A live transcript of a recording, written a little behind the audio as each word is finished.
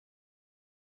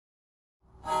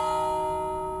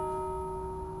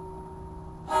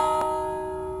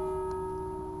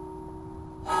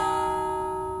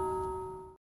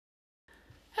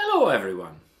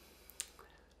everyone.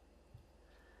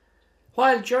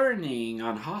 While journeying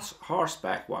on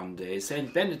horseback one day,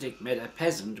 St. Benedict met a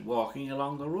peasant walking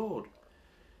along the road.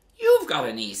 "You've got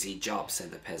an easy job,"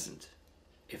 said the peasant.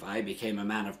 "If I became a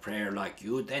man of prayer like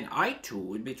you, then I too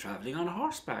would be travelling on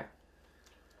horseback."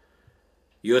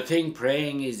 "You think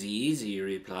praying is easy,"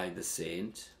 replied the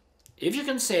saint. "If you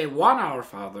can say one Our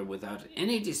Father without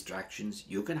any distractions,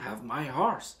 you can have my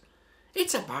horse."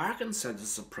 "It's a bargain," said the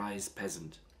surprised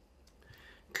peasant.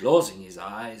 Closing his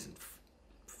eyes and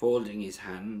folding his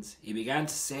hands, he began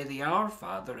to say the Our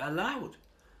Father aloud.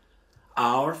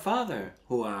 "Our Father,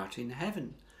 who art in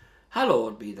heaven,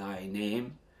 hallowed be thy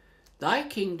name. Thy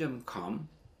kingdom come."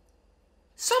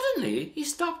 Suddenly he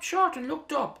stopped short and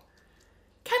looked up.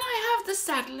 "Can I have the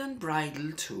saddle and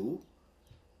bridle too?"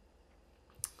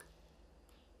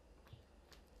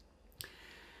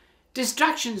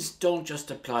 Distractions don't just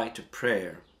apply to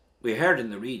prayer. We heard in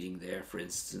the reading there, for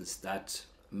instance, that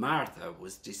Martha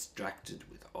was distracted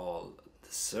with all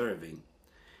the serving.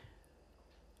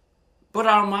 But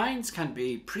our minds can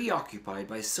be preoccupied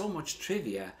by so much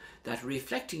trivia that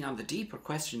reflecting on the deeper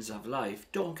questions of life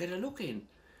don't get a look in.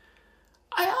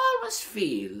 I always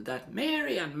feel that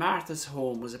Mary and Martha's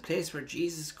home was a place where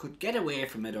Jesus could get away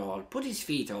from it all, put his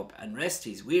feet up and rest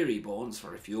his weary bones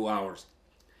for a few hours.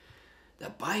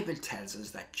 The Bible tells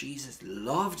us that Jesus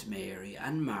loved Mary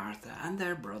and Martha and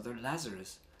their brother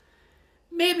Lazarus.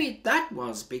 Maybe that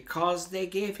was because they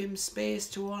gave him space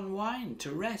to unwind,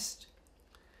 to rest.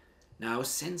 Now,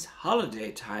 since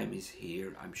holiday time is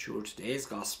here, I'm sure today's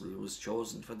gospel was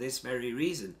chosen for this very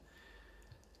reason.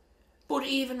 But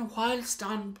even whilst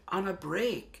on a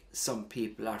break, some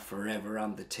people are forever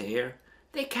on the tear.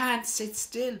 They can't sit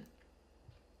still.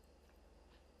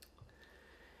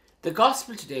 The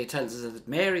gospel today tells us that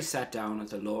Mary sat down at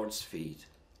the Lord's feet.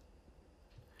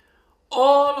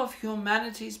 All of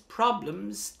humanity's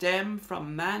problems stem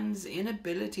from man's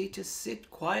inability to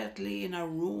sit quietly in a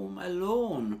room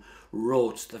alone,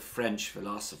 wrote the French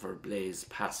philosopher Blaise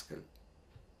Pascal.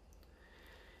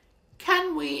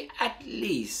 Can we at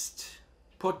least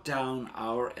put down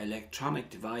our electronic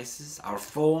devices, our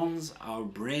phones, our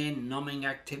brain-numbing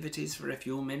activities for a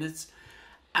few minutes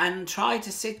and try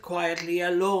to sit quietly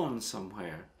alone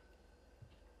somewhere?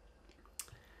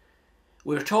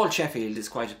 We're told Sheffield is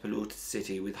quite a polluted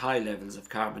city with high levels of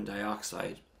carbon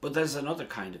dioxide, but there's another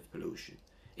kind of pollution.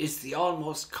 It's the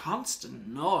almost constant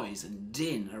noise and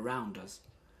din around us.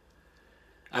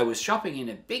 I was shopping in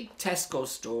a big Tesco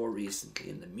store recently,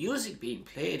 and the music being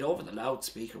played over the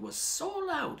loudspeaker was so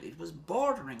loud it was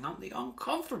bordering on the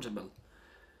uncomfortable.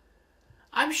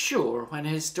 I'm sure when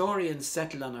historians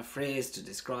settle on a phrase to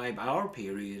describe our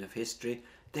period of history,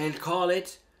 they'll call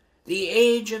it the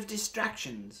Age of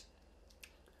Distractions.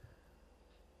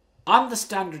 On the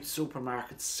standard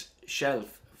supermarket's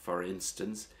shelf, for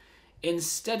instance,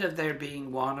 instead of there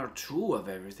being one or two of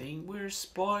everything, we're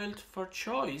spoiled for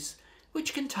choice,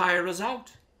 which can tire us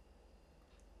out.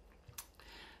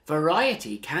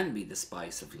 Variety can be the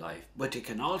spice of life, but it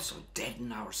can also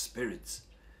deaden our spirits.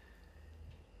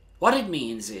 What it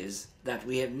means is that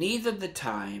we have neither the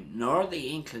time nor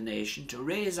the inclination to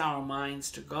raise our minds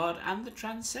to God and the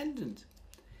transcendent.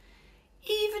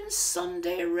 Even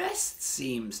Sunday rest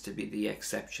seems to be the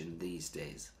exception these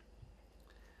days.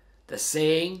 The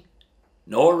saying,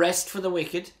 "No rest for the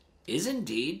wicked," is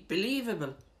indeed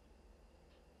believable.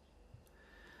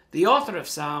 The author of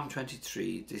Psalm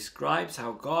 23 describes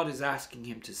how God is asking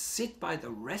him to sit by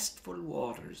the restful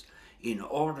waters in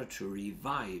order to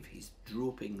revive his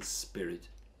drooping spirit.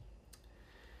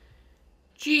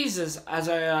 Jesus, as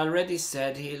I already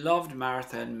said, he loved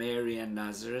Martha and Mary and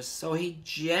Lazarus, so he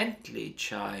gently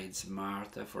chides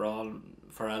Martha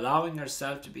for allowing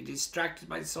herself to be distracted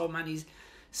by so many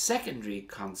secondary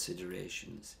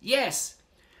considerations. Yes,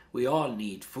 we all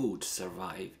need food to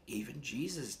survive, even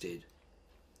Jesus did.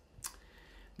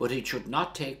 But it should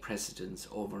not take precedence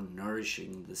over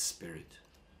nourishing the spirit.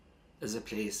 There's a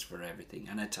place for everything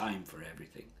and a time for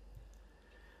everything.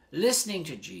 Listening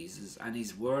to Jesus and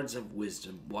his words of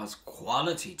wisdom was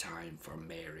quality time for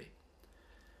Mary.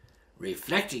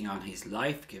 Reflecting on his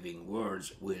life-giving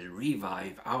words will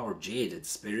revive our jaded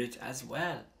spirit as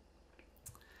well.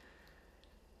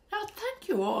 Now, thank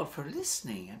you all for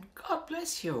listening, and God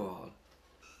bless you all.